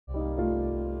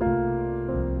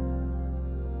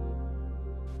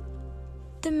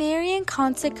The Marian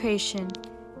Consecration,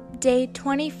 Day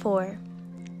 24.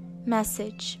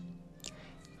 Message.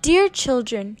 Dear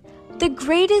children, the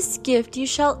greatest gift you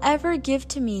shall ever give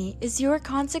to me is your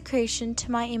consecration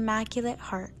to my Immaculate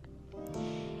Heart.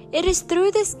 It is through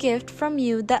this gift from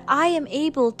you that I am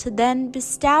able to then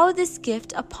bestow this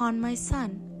gift upon my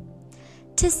Son.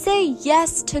 To say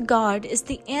yes to God is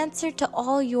the answer to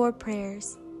all your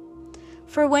prayers.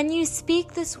 For when you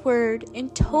speak this word in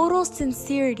total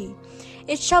sincerity,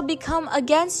 it shall become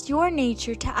against your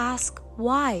nature to ask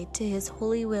why to His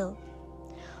holy will.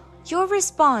 Your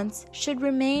response should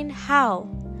remain how,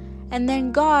 and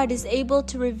then God is able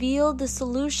to reveal the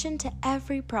solution to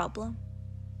every problem.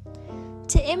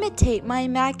 To imitate my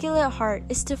Immaculate Heart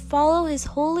is to follow His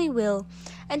holy will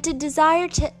and to desire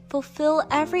to fulfill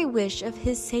every wish of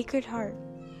His Sacred Heart.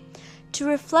 To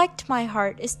reflect my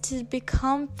heart is to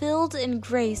become filled in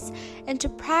grace and to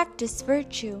practice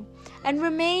virtue and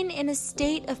remain in a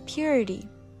state of purity.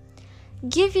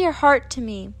 Give your heart to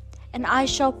me, and I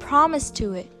shall promise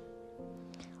to it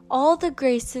all the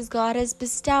graces God has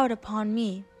bestowed upon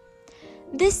me.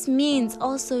 This means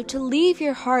also to leave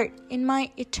your heart in my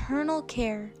eternal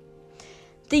care.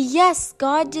 The yes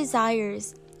God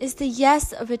desires is the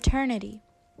yes of eternity.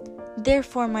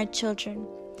 Therefore, my children,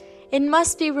 it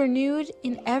must be renewed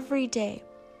in every day.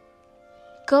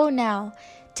 Go now,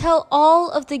 tell all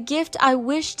of the gift I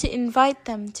wish to invite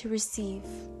them to receive.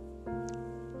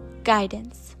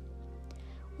 Guidance.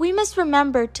 We must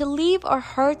remember to leave our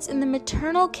hearts in the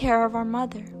maternal care of our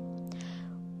mother.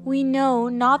 We know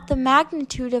not the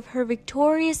magnitude of her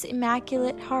victorious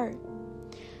Immaculate Heart.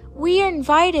 We are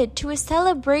invited to a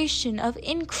celebration of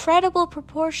incredible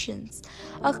proportions,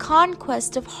 a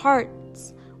conquest of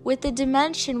hearts with a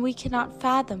dimension we cannot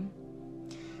fathom.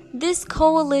 This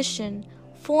coalition,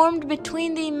 formed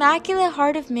between the Immaculate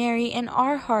Heart of Mary and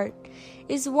our heart,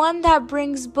 is one that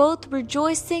brings both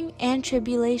rejoicing and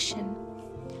tribulation.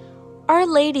 Our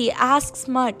Lady asks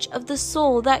much of the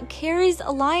soul that carries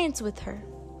alliance with her.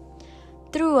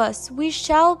 Through us, we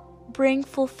shall bring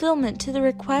fulfillment to the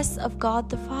requests of God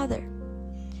the Father.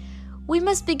 We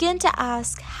must begin to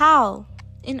ask how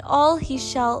in all that He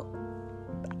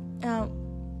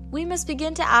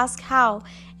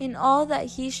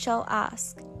shall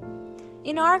ask.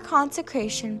 In our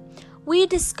consecration, we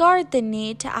discard the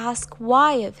need to ask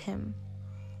why of Him.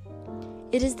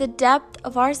 It is the depth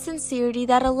of our sincerity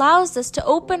that allows us to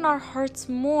open our hearts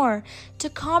more to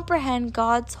comprehend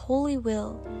God's holy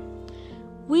will.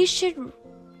 We should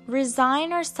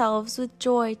resign ourselves with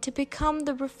joy to become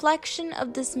the reflection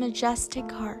of this majestic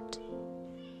heart.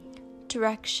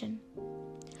 Direction.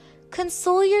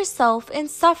 Console yourself in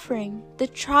suffering the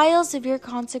trials of your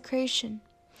consecration.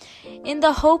 In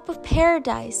the hope of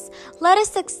paradise, let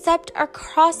us accept our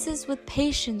crosses with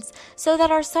patience so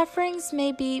that our sufferings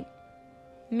may be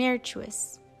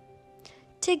meritorious.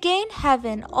 To gain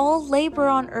heaven, all labor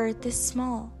on earth is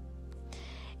small.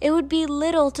 It would be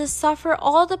little to suffer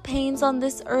all the pains on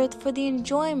this earth for the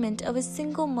enjoyment of a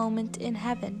single moment in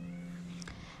heaven.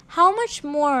 How much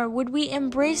more would we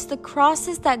embrace the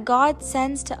crosses that God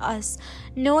sends to us,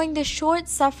 knowing the short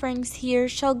sufferings here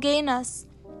shall gain us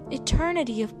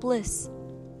eternity of bliss.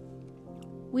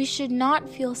 We should not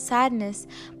feel sadness,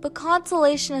 but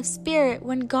consolation of spirit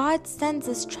when God sends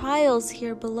us trials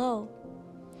here below.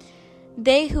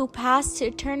 They who pass to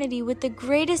eternity with the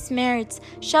greatest merits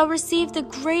shall receive the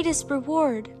greatest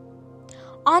reward.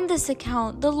 On this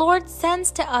account, the Lord sends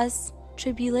to us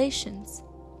tribulations.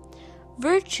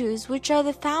 Virtues, which are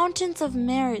the fountains of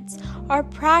merits, are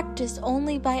practiced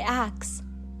only by acts.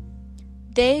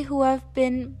 They who have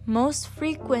been most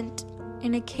frequent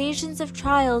in occasions of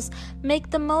trials make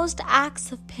the most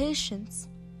acts of patience.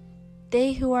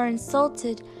 They who are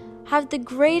insulted have the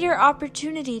greater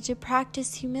opportunity to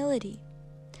practice humility.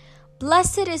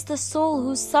 Blessed is the soul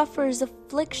who suffers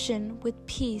affliction with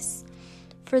peace,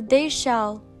 for they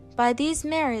shall, by these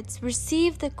merits,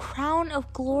 receive the crown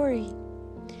of glory.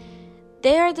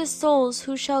 They are the souls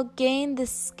who shall gain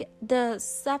the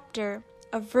scepter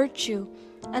of virtue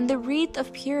and the wreath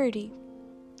of purity.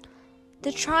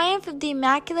 The triumph of the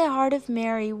Immaculate Heart of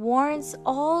Mary warrants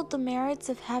all the merits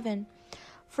of heaven,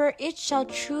 for it shall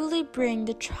truly bring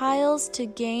the trials to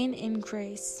gain in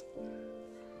grace.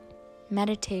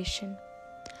 Meditation.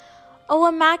 O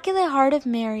Immaculate Heart of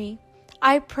Mary,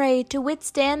 I pray to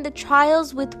withstand the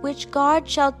trials with which God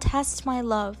shall test my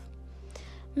love.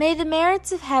 May the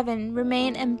merits of heaven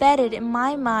remain embedded in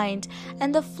my mind,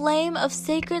 and the flame of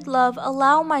sacred love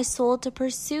allow my soul to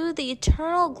pursue the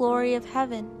eternal glory of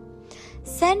heaven.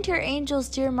 Send your angels,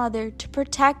 dear Mother, to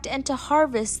protect and to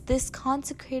harvest this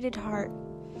consecrated heart.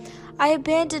 I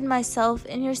abandon myself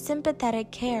in your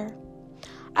sympathetic care.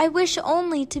 I wish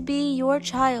only to be your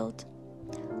child.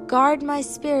 Guard my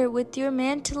spirit with your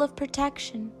mantle of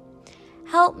protection.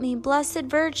 Help me, Blessed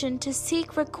Virgin, to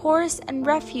seek recourse and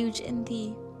refuge in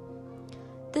thee.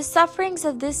 The sufferings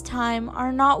of this time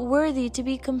are not worthy to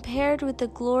be compared with the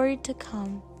glory to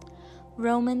come.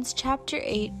 Romans chapter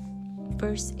 8,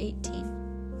 verse 18.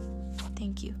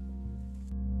 Thank you.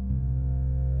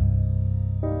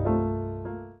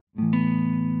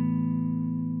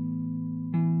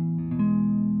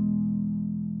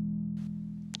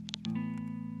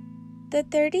 The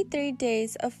 33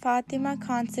 Days of Fatima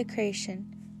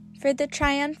Consecration for the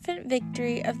Triumphant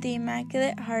Victory of the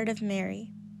Immaculate Heart of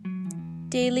Mary.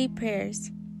 Daily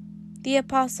Prayers. The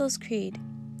Apostles' Creed.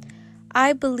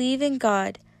 I believe in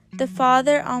God, the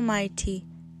Father Almighty,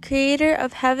 Creator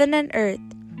of heaven and earth,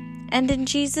 and in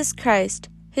Jesus Christ,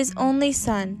 His only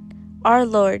Son, our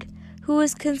Lord, who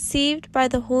was conceived by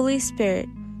the Holy Spirit,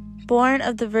 born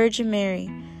of the Virgin Mary,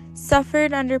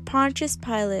 suffered under Pontius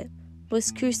Pilate,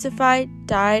 was crucified,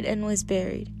 died, and was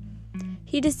buried.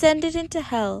 He descended into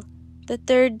hell. The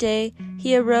third day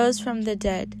he arose from the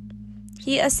dead.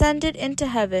 He ascended into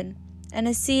heaven, and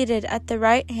is seated at the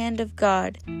right hand of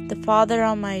God, the Father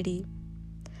Almighty.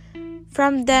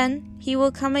 From then he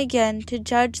will come again to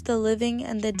judge the living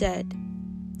and the dead.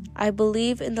 I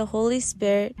believe in the Holy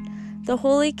Spirit, the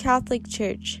Holy Catholic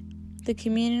Church, the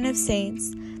communion of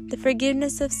saints, the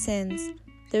forgiveness of sins,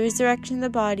 the resurrection of the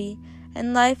body,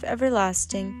 and life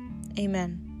everlasting.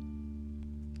 Amen.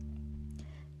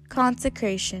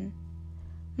 Consecration.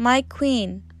 My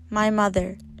Queen, my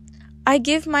Mother, I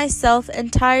give myself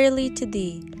entirely to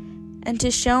Thee, and to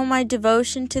show my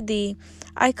devotion to Thee,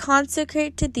 I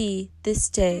consecrate to Thee this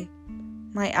day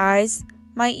my eyes,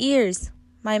 my ears,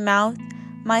 my mouth,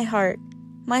 my heart,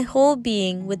 my whole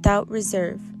being without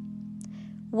reserve.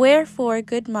 Wherefore,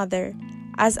 good Mother,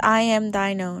 as I am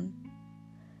Thine own,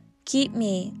 keep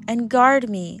me and guard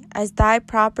me as Thy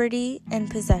property and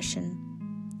possession.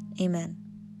 Amen.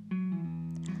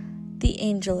 The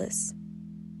Angelus.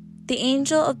 The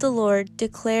angel of the Lord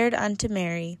declared unto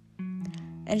Mary,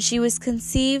 and she was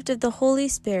conceived of the Holy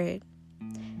Spirit.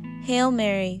 Hail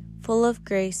Mary, full of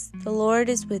grace, the Lord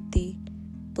is with thee.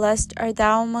 Blessed art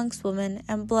thou amongst women,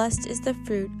 and blessed is the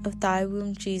fruit of thy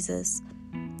womb, Jesus.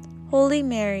 Holy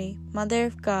Mary, Mother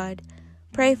of God,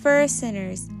 pray for us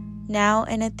sinners, now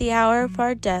and at the hour of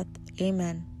our death.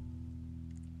 Amen.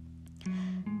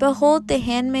 Behold the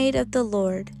handmaid of the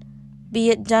Lord. Be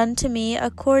it done to me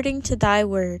according to thy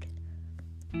word.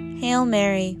 Hail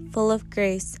Mary, full of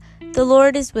grace, the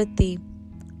Lord is with thee.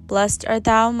 Blessed art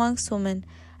thou amongst women,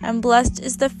 and blessed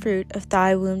is the fruit of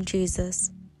thy womb,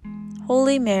 Jesus.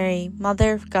 Holy Mary,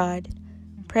 Mother of God,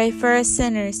 pray for us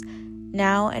sinners,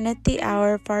 now and at the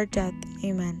hour of our death.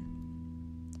 Amen.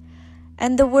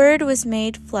 And the Word was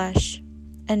made flesh,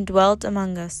 and dwelt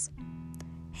among us.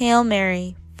 Hail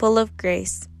Mary, full of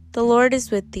grace, the Lord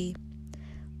is with thee.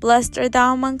 Blessed art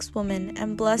thou amongst women,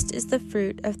 and blessed is the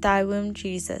fruit of thy womb,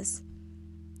 Jesus.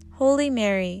 Holy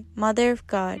Mary, Mother of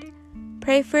God,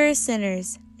 pray for us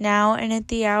sinners, now and at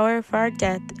the hour of our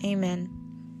death. Amen.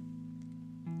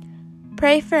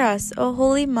 Pray for us, O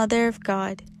Holy Mother of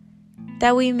God,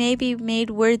 that we may be made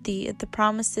worthy of the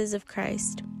promises of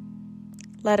Christ.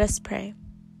 Let us pray.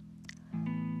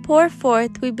 Pour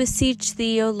forth, we beseech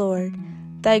thee, O Lord,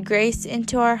 thy grace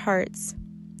into our hearts,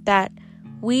 that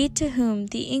we to whom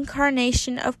the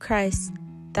incarnation of Christ,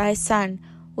 thy Son,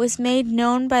 was made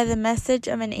known by the message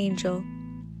of an angel,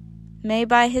 may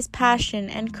by his passion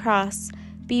and cross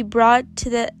be brought to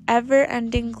the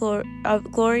ever-ending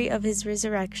glory of his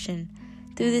resurrection,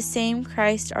 through the same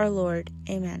Christ our Lord.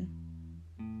 Amen.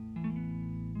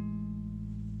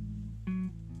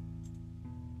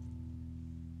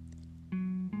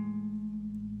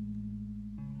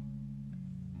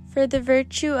 For the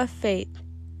virtue of faith.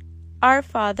 Our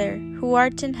Father, who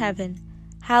art in heaven,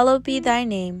 hallowed be thy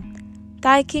name.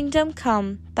 Thy kingdom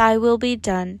come, thy will be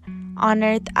done, on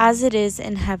earth as it is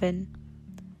in heaven.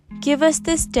 Give us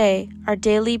this day our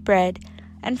daily bread,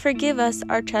 and forgive us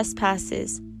our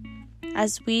trespasses,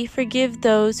 as we forgive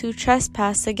those who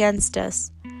trespass against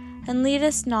us. And lead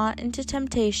us not into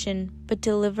temptation, but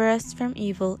deliver us from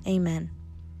evil. Amen.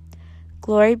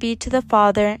 Glory be to the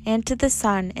Father, and to the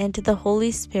Son, and to the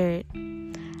Holy Spirit,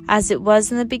 as it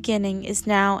was in the beginning, is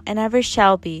now, and ever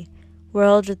shall be,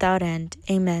 world without end.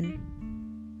 Amen.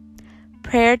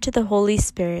 Prayer to the Holy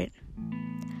Spirit.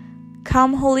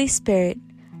 Come, Holy Spirit,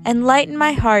 enlighten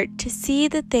my heart to see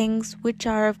the things which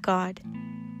are of God.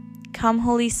 Come,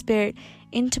 Holy Spirit,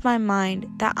 into my mind,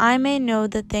 that I may know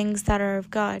the things that are of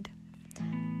God.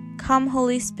 Come,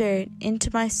 Holy Spirit, into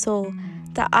my soul,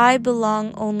 that I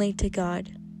belong only to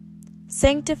God.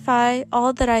 Sanctify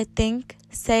all that I think,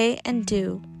 say, and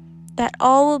do, that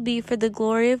all will be for the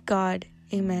glory of God.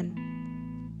 Amen.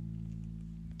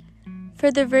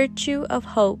 For the virtue of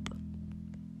hope.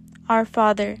 Our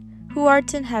Father, who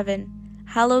art in heaven,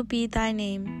 hallowed be thy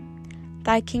name.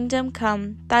 Thy kingdom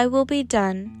come, thy will be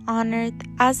done, on earth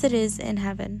as it is in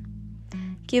heaven.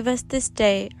 Give us this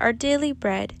day our daily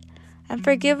bread, and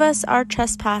forgive us our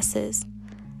trespasses,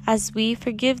 as we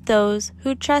forgive those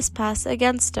who trespass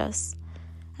against us.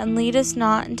 And lead us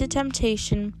not into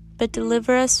temptation, but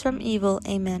deliver us from evil.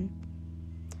 Amen.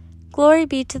 Glory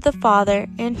be to the Father,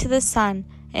 and to the Son,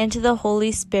 and to the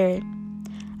Holy Spirit,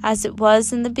 as it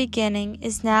was in the beginning,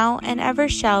 is now, and ever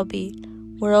shall be,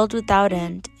 world without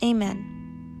end.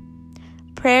 Amen.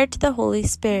 Prayer to the Holy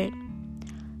Spirit.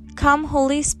 Come,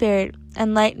 Holy Spirit,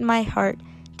 enlighten my heart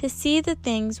to see the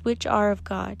things which are of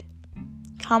God.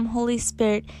 Come, Holy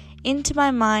Spirit, into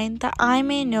my mind, that I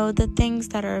may know the things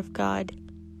that are of God.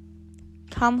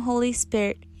 Come, Holy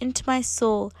Spirit, into my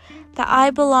soul, that I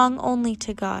belong only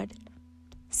to God.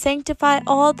 Sanctify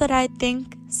all that I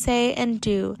think, say, and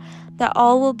do, that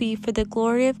all will be for the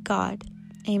glory of God.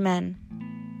 Amen.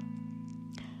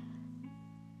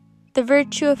 The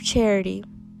virtue of charity.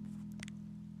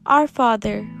 Our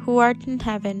Father, who art in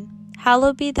heaven,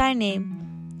 hallowed be thy name.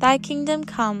 Thy kingdom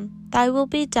come, thy will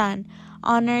be done,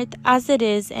 on earth as it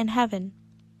is in heaven.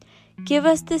 Give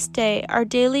us this day our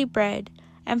daily bread,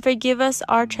 and forgive us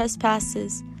our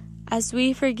trespasses, as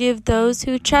we forgive those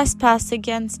who trespass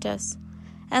against us.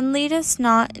 And lead us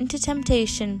not into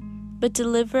temptation, but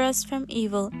deliver us from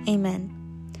evil.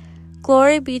 Amen.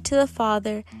 Glory be to the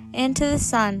Father, and to the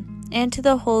Son, and to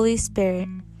the Holy Spirit,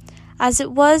 as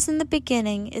it was in the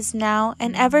beginning, is now,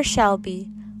 and ever shall be,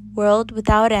 world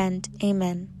without end.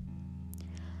 Amen.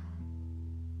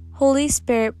 Holy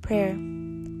Spirit prayer.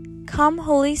 Come,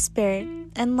 Holy Spirit,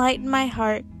 enlighten my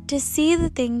heart to see the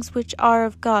things which are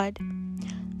of God.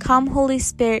 Come, Holy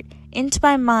Spirit, into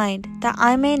my mind, that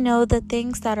I may know the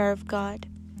things that are of God.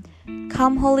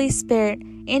 Come, Holy Spirit,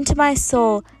 into my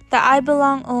soul, that I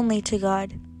belong only to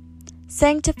God.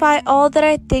 Sanctify all that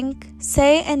I think,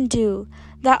 say, and do,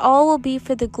 that all will be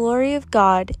for the glory of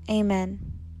God. Amen.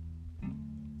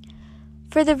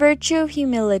 For the virtue of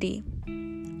humility.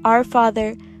 Our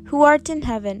Father, who art in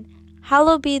heaven,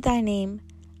 hallowed be thy name.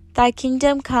 Thy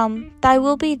kingdom come, thy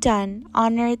will be done,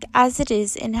 on earth as it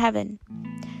is in heaven.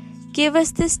 Give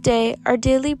us this day our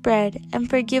daily bread, and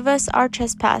forgive us our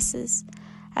trespasses,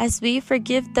 as we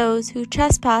forgive those who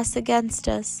trespass against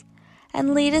us.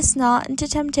 And lead us not into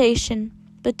temptation,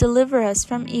 but deliver us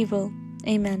from evil.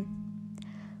 Amen.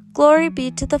 Glory be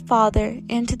to the Father,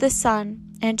 and to the Son,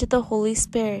 and to the Holy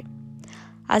Spirit,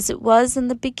 as it was in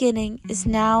the beginning, is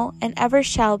now, and ever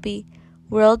shall be,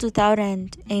 world without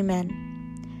end.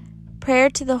 Amen. Prayer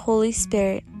to the Holy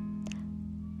Spirit.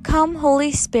 Come,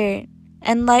 Holy Spirit,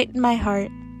 enlighten my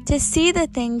heart to see the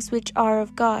things which are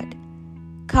of God.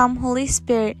 Come, Holy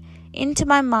Spirit, into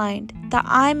my mind, that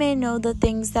I may know the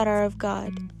things that are of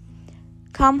God.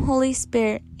 Come, Holy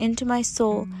Spirit, into my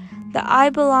soul, that I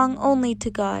belong only to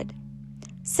God.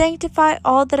 Sanctify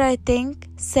all that I think,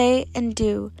 say, and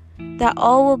do, that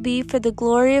all will be for the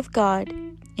glory of God.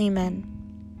 Amen.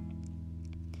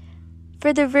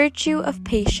 For the virtue of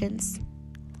patience.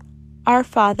 Our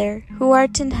Father, who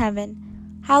art in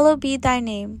heaven, hallowed be thy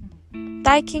name.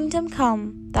 Thy kingdom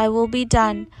come, thy will be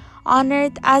done, on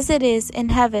earth as it is in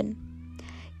heaven.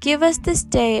 Give us this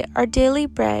day our daily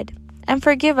bread, and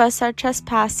forgive us our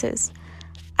trespasses,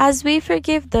 as we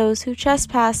forgive those who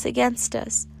trespass against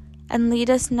us. And lead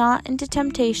us not into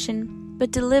temptation,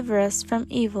 but deliver us from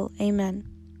evil. Amen.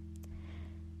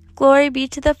 Glory be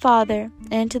to the Father,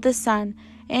 and to the Son,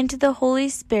 and to the Holy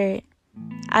Spirit,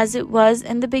 as it was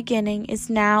in the beginning, is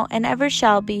now, and ever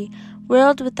shall be,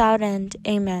 world without end.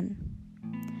 Amen.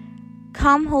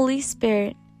 Come, Holy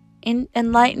Spirit,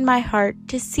 enlighten my heart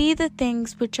to see the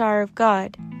things which are of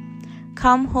God.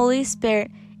 Come, Holy Spirit,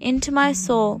 into my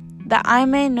soul, that I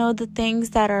may know the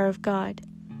things that are of God.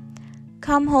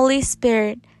 Come, Holy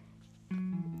Spirit,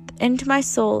 into my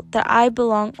soul, that I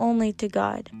belong only to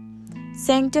God.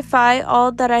 Sanctify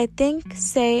all that I think,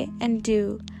 say, and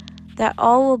do, that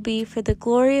all will be for the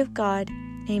glory of God.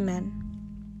 Amen.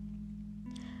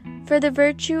 For the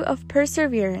virtue of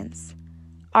perseverance.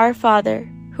 Our Father,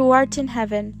 who art in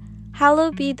heaven,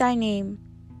 hallowed be thy name.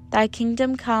 Thy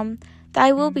kingdom come,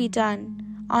 thy will be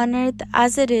done, on earth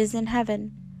as it is in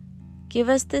heaven. Give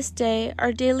us this day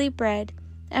our daily bread,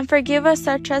 and forgive us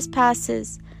our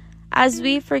trespasses, as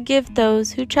we forgive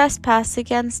those who trespass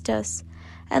against us.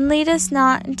 And lead us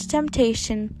not into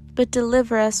temptation, but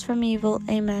deliver us from evil.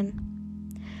 Amen.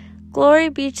 Glory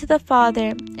be to the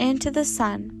Father, and to the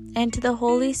Son, and to the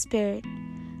Holy Spirit,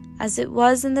 as it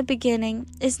was in the beginning,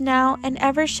 is now, and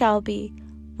ever shall be,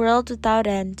 world without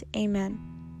end. Amen.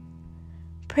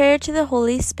 Prayer to the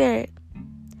Holy Spirit.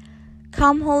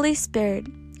 Come, Holy Spirit,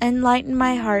 enlighten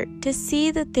my heart to see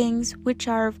the things which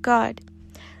are of God.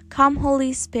 Come,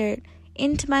 Holy Spirit,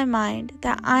 into my mind,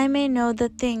 that I may know the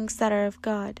things that are of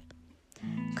God.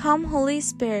 Come, Holy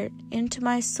Spirit, into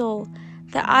my soul,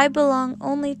 that I belong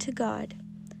only to God.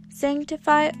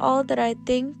 Sanctify all that I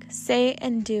think, say,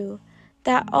 and do,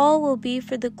 that all will be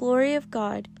for the glory of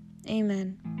God.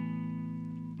 Amen.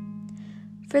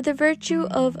 For the virtue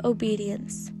of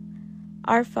obedience.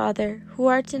 Our Father, who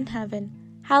art in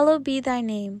heaven, hallowed be thy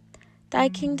name. Thy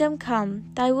kingdom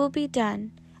come, thy will be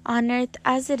done, on earth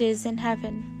as it is in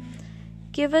heaven.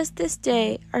 Give us this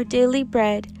day our daily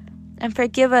bread, and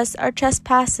forgive us our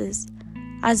trespasses,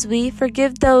 as we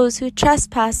forgive those who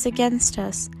trespass against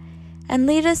us. And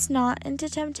lead us not into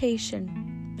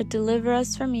temptation, but deliver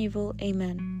us from evil.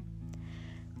 Amen.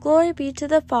 Glory be to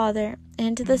the Father,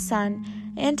 and to the Son,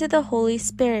 and to the Holy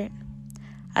Spirit,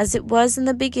 as it was in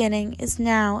the beginning, is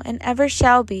now, and ever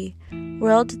shall be,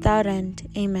 world without end.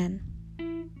 Amen.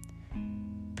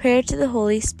 Prayer to the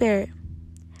Holy Spirit.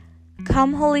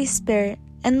 Come, Holy Spirit,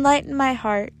 enlighten my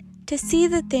heart to see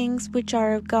the things which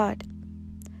are of God.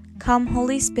 Come,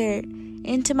 Holy Spirit,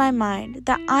 into my mind,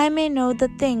 that I may know the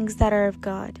things that are of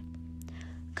God.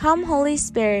 Come, Holy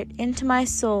Spirit, into my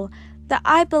soul, that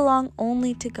I belong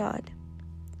only to God.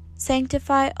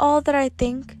 Sanctify all that I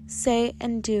think, say,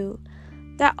 and do,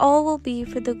 that all will be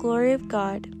for the glory of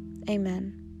God.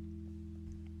 Amen.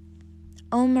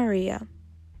 O Maria.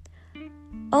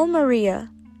 O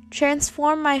Maria,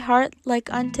 transform my heart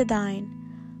like unto thine.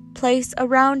 Place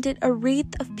around it a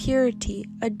wreath of purity,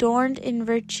 adorned in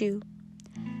virtue.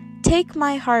 Take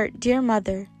my heart, dear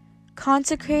Mother,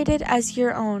 consecrate it as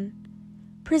your own.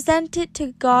 Present it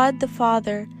to God the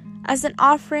Father as an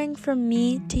offering from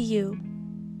me to you.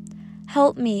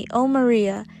 Help me, O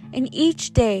Maria, in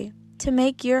each day to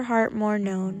make your heart more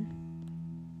known.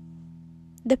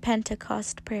 The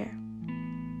Pentecost Prayer.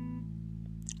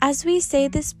 As we say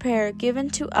this prayer given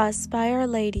to us by Our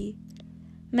Lady,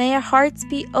 may our hearts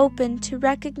be open to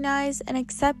recognize and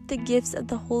accept the gifts of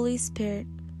the Holy Spirit,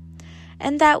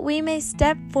 and that we may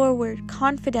step forward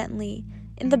confidently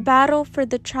in the battle for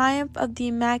the triumph of the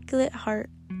Immaculate Heart.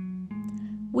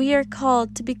 We are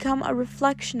called to become a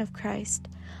reflection of Christ,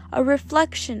 a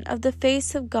reflection of the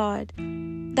face of God,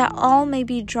 that all may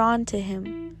be drawn to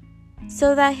Him,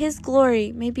 so that His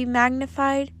glory may be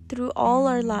magnified through all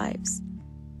our lives.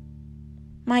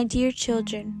 My dear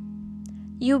children,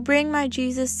 you bring my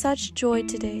Jesus such joy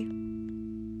today.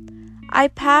 I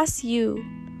pass you,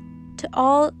 to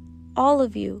all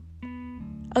of you,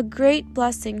 a great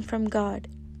blessing from God.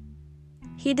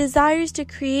 He desires to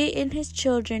create in His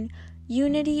children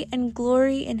unity and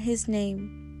glory in His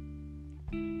name.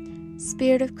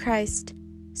 Spirit of Christ,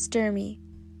 stir me.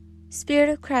 Spirit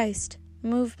of Christ,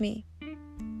 move me.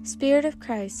 Spirit of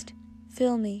Christ,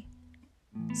 fill me.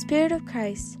 Spirit of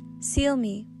Christ, seal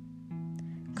me.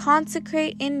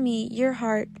 Consecrate in me your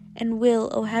heart and will,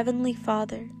 O Heavenly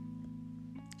Father.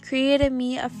 Create in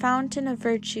me a fountain of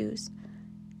virtues.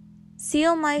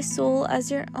 Seal my soul as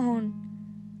your own,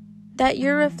 that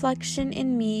your reflection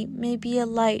in me may be a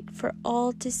light for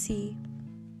all to see.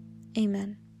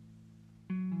 Amen.